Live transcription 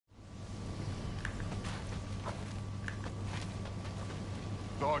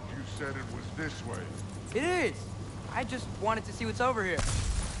said it was this way. It is. I just wanted to see what's over here.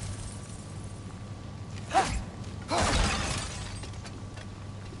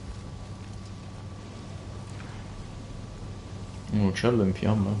 Un uccello in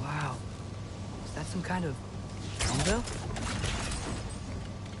fiamme. Wow. Is that some kind of anvil?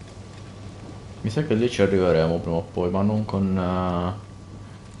 Mi sa che lì ci arriveremo prima o poi, ma non con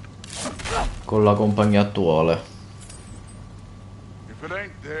la compagnia attuale. If it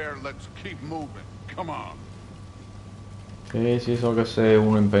ain't there, let's keep moving. Come on. Sì, so che sei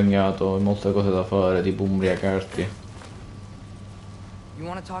uno impegnato in molte cose da fare, tipo ubriacarti. You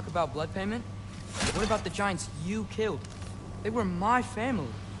want to talk about blood payment? What about the giants you killed? They were my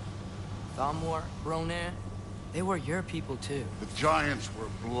family. Thamor, Ronan, they were your people too. The giants were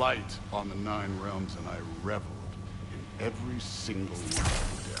blight on the 9 realms, and I reveled in every single one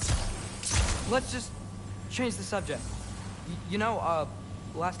of them. Let's just change the subject. You know,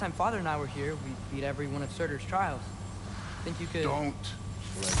 last time Father and I were here, we beat every one of Surtur's trials. Think you could... Don't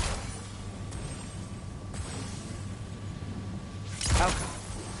let go. How come?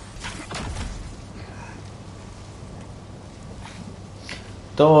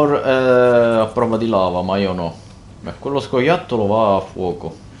 Thor è a prova di lava, ma io no. Beh, quello scoiattolo va a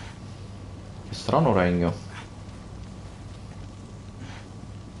fuoco. Che strano regno.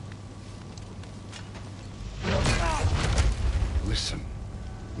 Listen,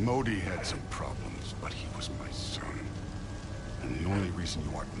 Modi had some problems, but he was my son. And the only reason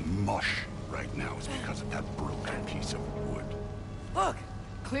you aren't mush right now is because of that broken piece of wood. Look!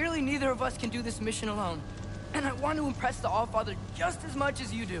 Clearly neither of us can do this mission alone. And I want to impress the Allfather just as much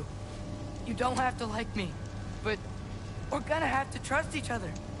as you do. You don't have to like me, but we're gonna have to trust each other.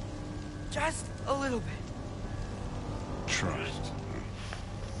 Just a little bit. Trust.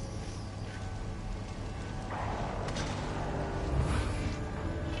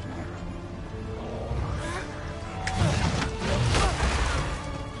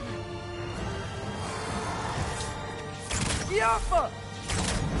 Yaffa!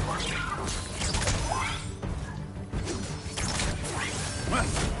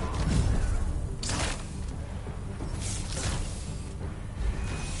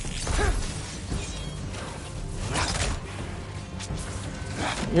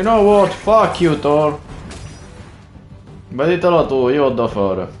 You know what? Fuck you, Thor. Veditela tu, io ho da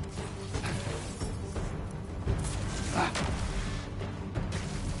fare.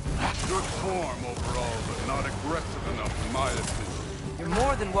 Good form overall, but not aggressive enough in my opinion. You're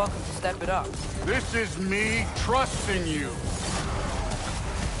more than welcome to step it up. This is me trusting you.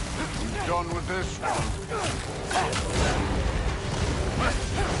 I'm done with this one.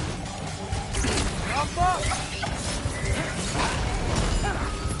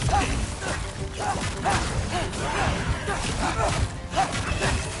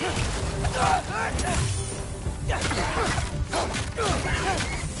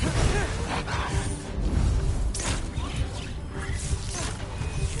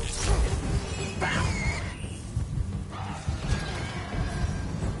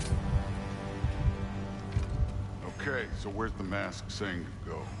 Okay, so where's the mask saying to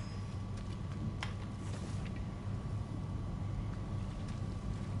go?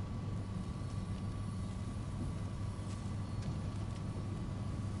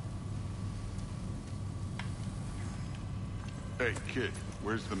 Hey, kid,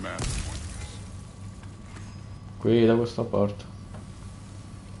 where's the mask pointing us? Qui da questa parte.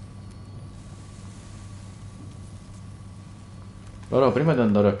 Però prima di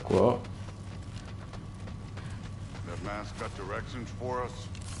andare qua. That mask got directions for us?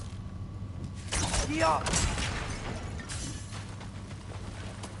 Yeah.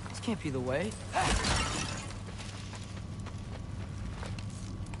 This can't be the way.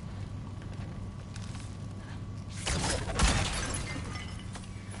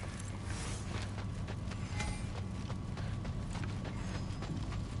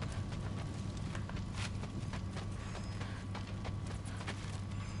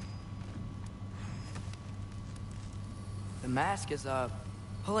 The mask is,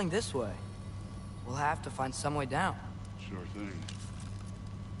 pulling this way. We'll have to find some way down. Sure thing.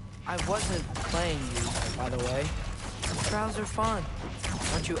 I wasn't playing you, by the way. Trials are fun.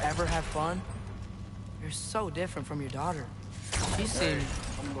 Don't you ever have fun? You're so different from your daughter. She seemed...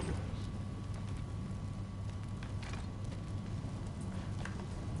 Come look at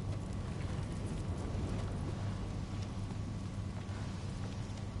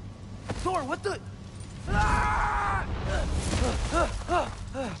this. Thor, what the... Ah!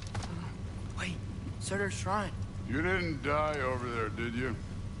 Wait, Surtur's shrine. You didn't die over there, did you?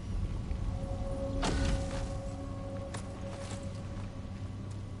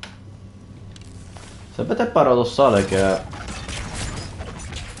 Sapete, è paradossale che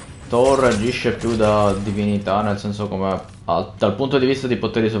Thor agisce più da divinità, nel senso come dal punto di vista di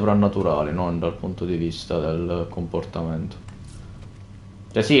poteri sovrannaturali, non dal punto di vista del comportamento.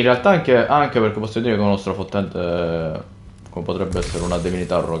 Cioè sì, in realtà anche perché posso dire che uno strafottente come potrebbe essere una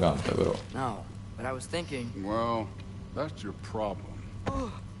divinità arrogante, però. No, but I was thinking. Well, that's your problem.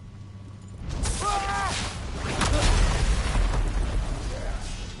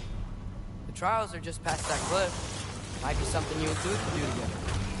 The trials are just past that cliff. Might be something you and Dude could do together.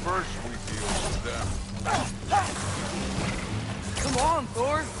 First we deal with them. Come on,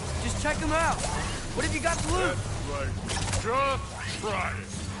 Thor. Just check them out. What have you got to lose? That's right. Just try it.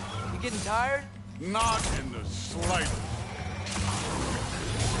 You getting tired? Not in the slightest.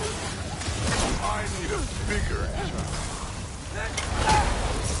 I need a bigger job.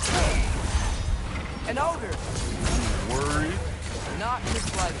 An ogre. Worried? Not in the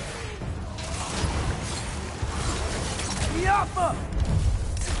slightest. Yappa!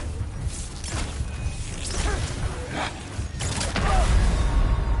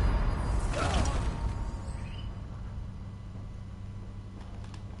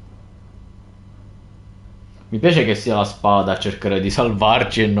 Mi piace che sia la spada a cercare di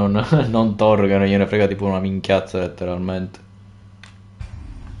salvarci e non Thor che non gliene frega tipo una minchiazza letteralmente.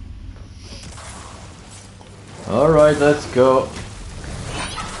 Alright, let's go.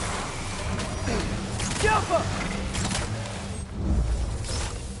 Yappa!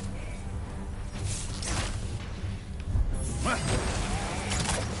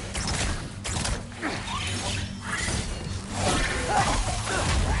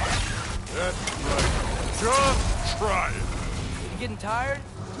 Just try it. You getting tired?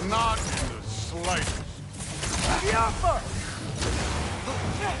 Not in the slightest. Yappa!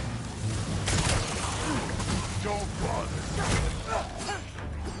 Don't bother.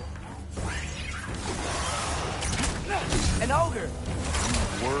 An ogre.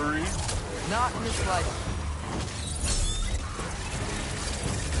 Worried? Not in the slightest.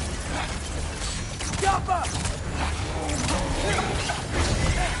 Yappa!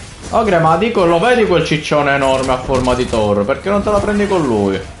 Ogre, ma dico, lo vedi quel ciccione enorme a forma di Thor? Perché non te la prendi con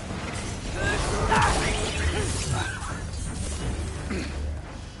lui? Had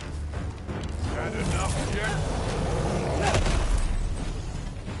enough yet?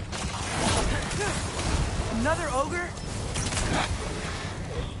 Another ogre?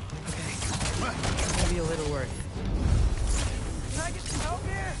 Okay. Maybe a little worried. Can I get some help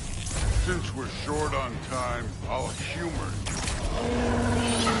here? Since we're short on time, I'll humor you.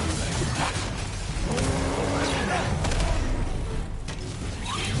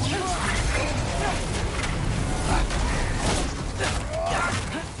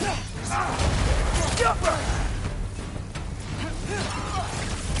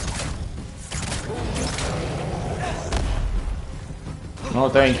 No,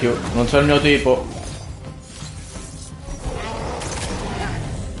 thank you. Non sei il mio tipo.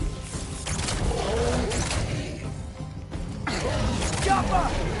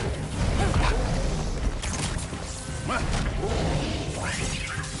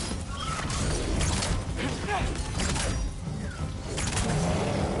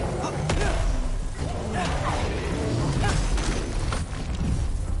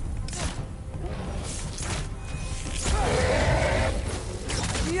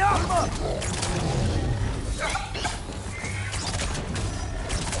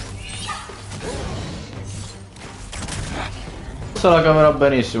 Se la caverà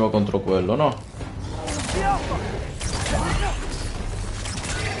benissimo contro quello, no?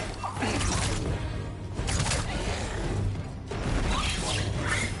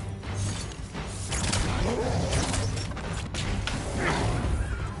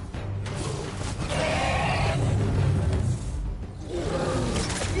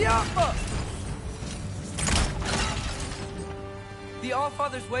 The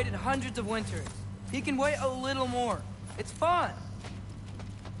Allfather's waited hundreds of winters. He can wait a little more. It's fun.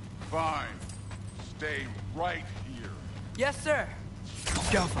 Fine. Stay right here. Yes, sir.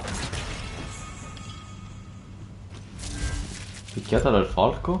 Picchiata del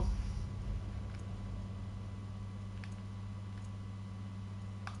falco?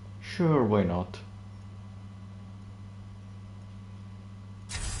 Sure, why not?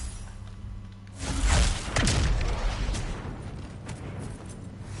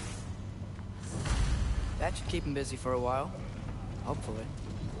 That should keep him busy for a while. Hopefully.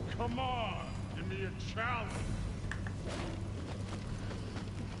 Come on, give me a challenge.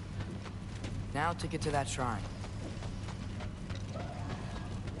 Now to get to that shrine.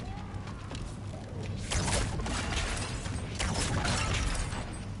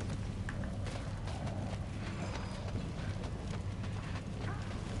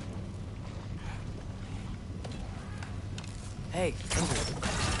 Hey, Ingrid.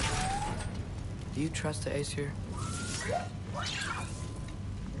 Do you trust the Ace here?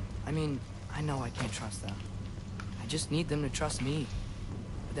 I mean, I know I can't trust them. I just need them to trust me.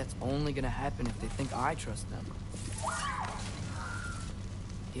 But that's only gonna happen if they think I trust them.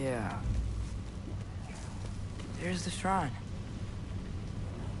 Yeah. There's the shrine.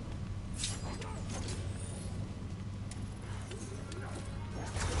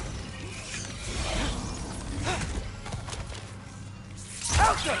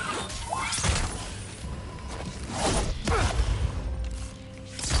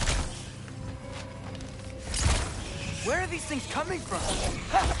 Where are these things coming from?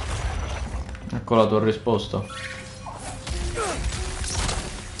 Ecco la tua risposta.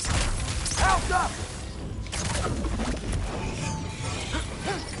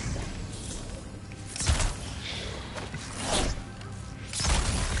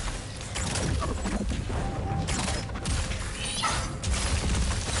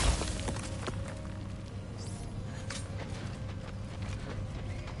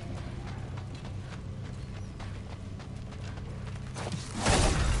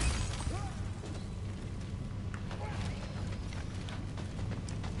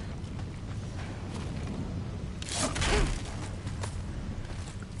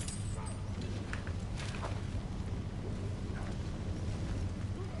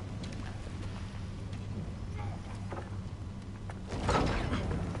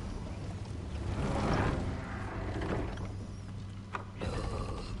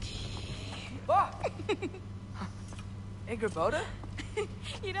 Hey, Gerboda?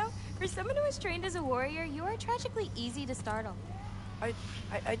 You know, for someone who is trained as a warrior, you are tragically easy to startle.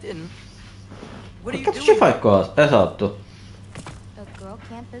 I didn't. What are Che you cazzo ci doing? fai qua? Esatto. A girl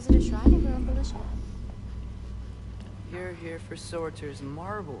can't visit a shrine of her own volition. You're here for Sorter's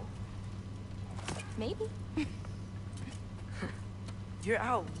marble. Maybe. You're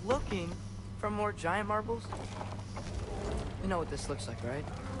out looking for more giant marbles? You know what this looks like, right?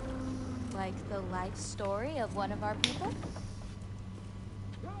 Like the life story of one of our people?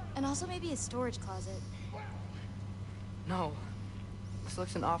 And also maybe a storage closet. No. This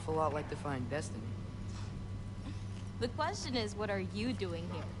looks an awful lot like Defying Destiny. The question is, what are you doing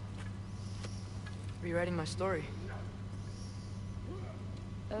here? Rewriting my story.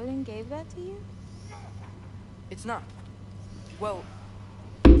 Odin gave that to you? It's not. Well,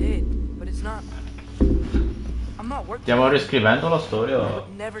 it did, but it's not. I'm not working. Stiamo riscrivendo la storia. I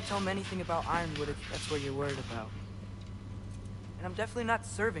would never tell him anything about Ironwood if that's what you're worried about. And I'm definitely not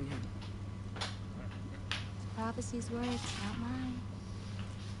serving him. Prophecy's words, not mine.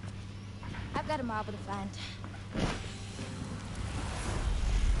 I've got a marble to find.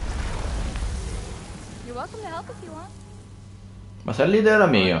 You're welcome to help if you want. Ma se l'idea era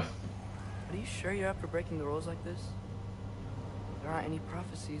mia. Are you sure you're up for breaking the rules like this? There aren't any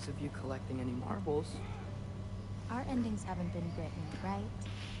prophecies of you collecting any marbles. Our endings haven't been written, right?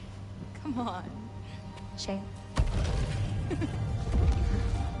 Come on. Shame.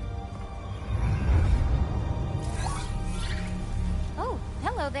 Oh,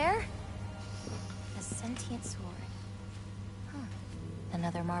 hello there. A sentient sword. Huh.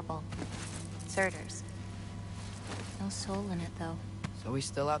 Another marble. Surtur's. No soul in it, though. So he's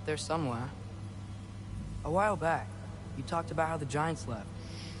still out there somewhere. A while back, you talked about how the giants left.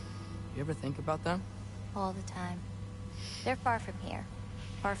 You ever think about them? All the time. They're far from here.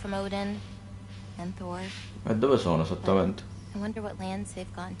 Far from Odin and Thor. E dove sono esattamente? I wonder what lands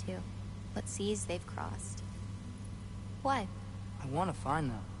they've gone to. What seas they've crossed. Why? I want to find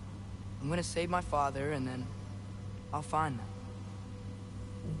them. I'm gonna save my father, and then I'll find them.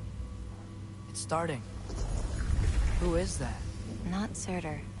 It's starting. Who is that? Not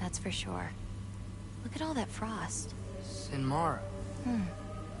Surtur, that's for sure. Look at all that frost. Sinmara.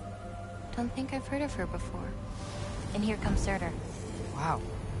 Don't think I've heard of her before. And here comes Surtur. Wow.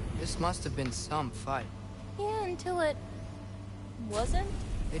 This must have been some fight. Yeah, until it... wasn't?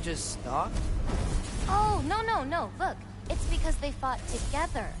 They just stopped? Oh, no. Look, it's because they fought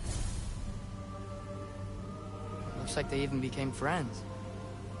together. Looks like they even became friends.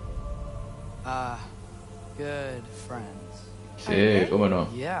 Good friends. Sì, come no.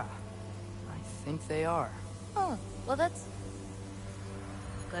 Yeah, I think they are. Oh, well that's...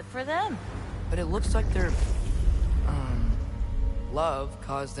 good for them. But it looks like their, love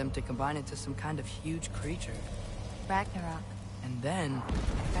caused them to combine into some kind of huge creature. Ragnarok. And then...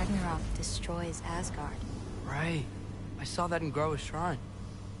 Ragnarok destroys Asgard. Right. I saw that in Groa's shrine.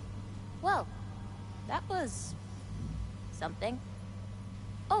 Well, that was... something.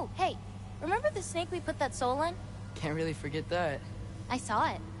 Oh, hey, remember the snake we put that soul in? Can't really forget that. I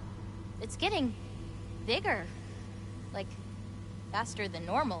saw it. It's getting... bigger. Like, faster than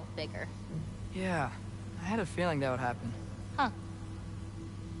normal bigger. Yeah, I had a feeling that would happen. Huh.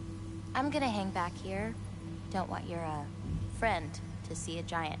 I'm gonna hang back here. Don't want your, friend to see a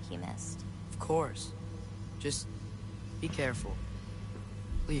giant he missed. Of course. Just be careful.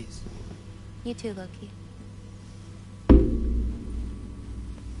 Please. You too, Loki.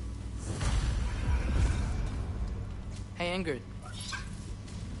 Hey, Ingrid.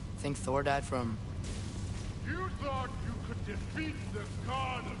 Think Thor died from... You thought you could defeat the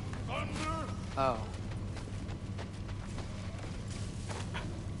god of thunder? Oh.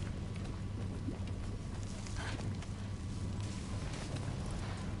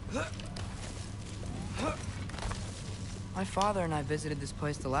 My father and I visited this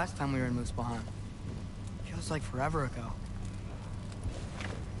place the last time we were in Muspelheim. Feels like forever ago.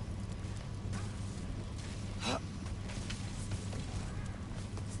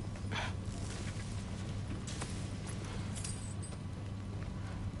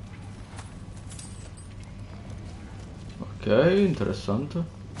 Ok, interessante.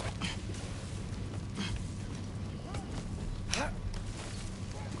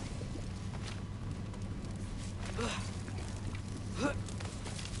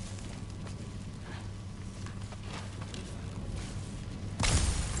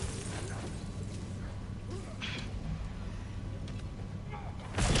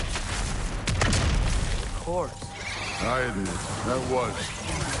 I admit, that was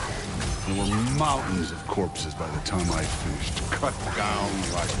fun. There were mountains of corpses by the time I finished, cut down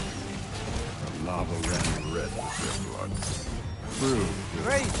like the lava ran red with their blood. True.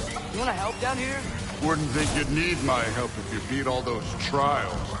 Great! You wanna help down here? Wouldn't think you'd need my help if you beat all those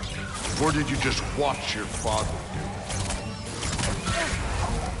trials. Or did you just watch your father do it?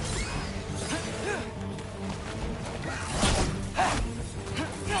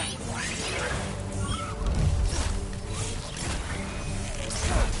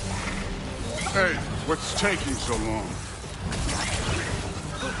 Hey, what's taking so long?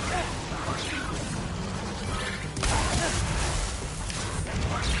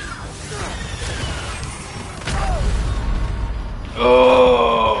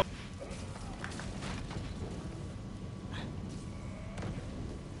 Oh!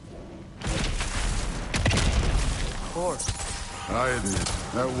 Of course. I admit,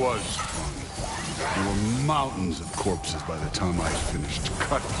 that was fun. There were mountains of corpses by the time I finished,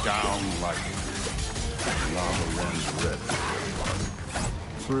 cut down like lava runs red.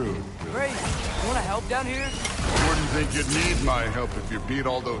 Through. Great! You wanna help down here? Wouldn't think you'd need my help if you beat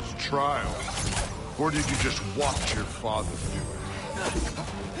all those trials. Or did you just watch your father do it?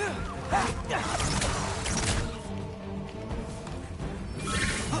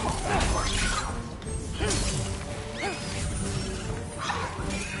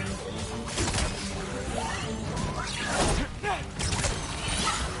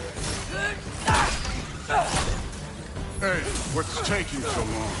 Hey, what's taking so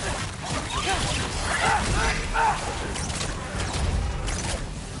long?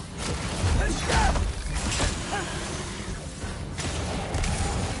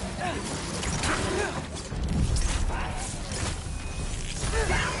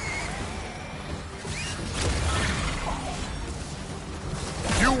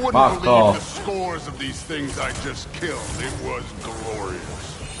 You wouldn't Fuck believe off. the scores of these things I just killed. It was glorious.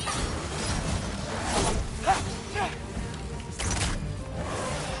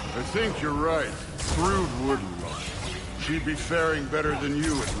 I think you're right. Thrud wouldn't run. She'd be faring better than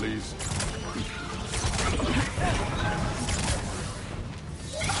you, at least.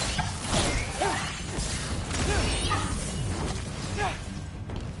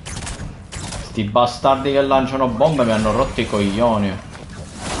 Sti bastardi che lanciano bombe mi hanno rotto i coglioni.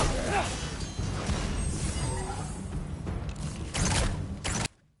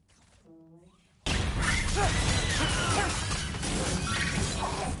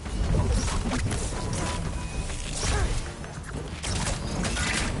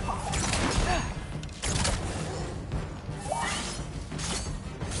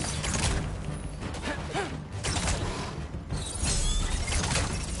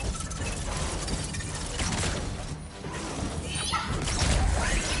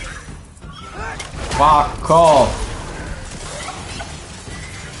 Fuck off!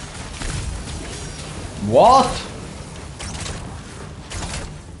 What?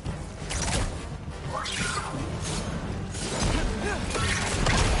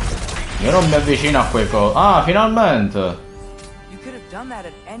 Io non mi avvicino a quei cosi. Ah, finalmente! You could have done that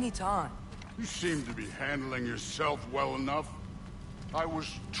at any time. You seem to be handling yourself well enough. I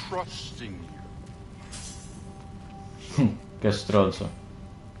was trusting you. Che stronzo.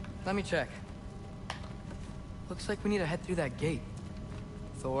 Let me check. Looks like we need to head through that gate.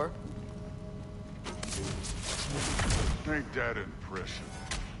 Thor? Ain't that impressive?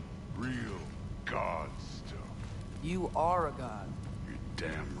 Real god stuff. You are a god. You're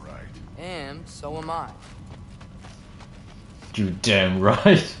damn right. And so am I. You damn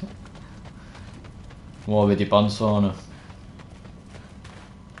right. Muoviti, panzone.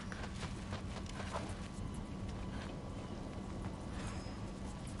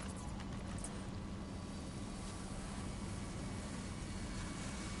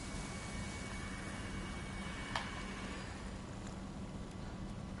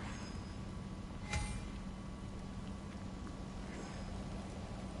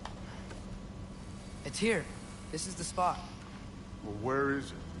 It's here. This is the spot. Well, where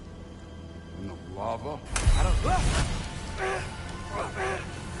is it? In the lava? I don't...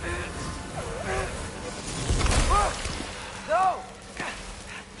 No!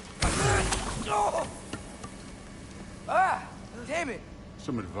 No! Ah! Damn it!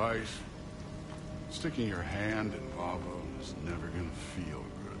 Some advice? Sticking your hand in lava is never gonna feel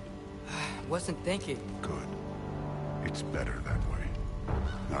good. Wasn't thinking. Good. It's better that way.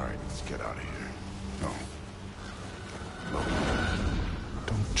 All right, let's get out of here. No. Look,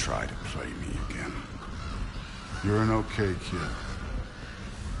 don't try to play me again. You're an okay kid.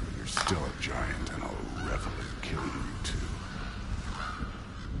 But you're still a giant, and I'll revel in killing you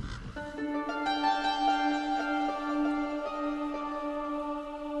too.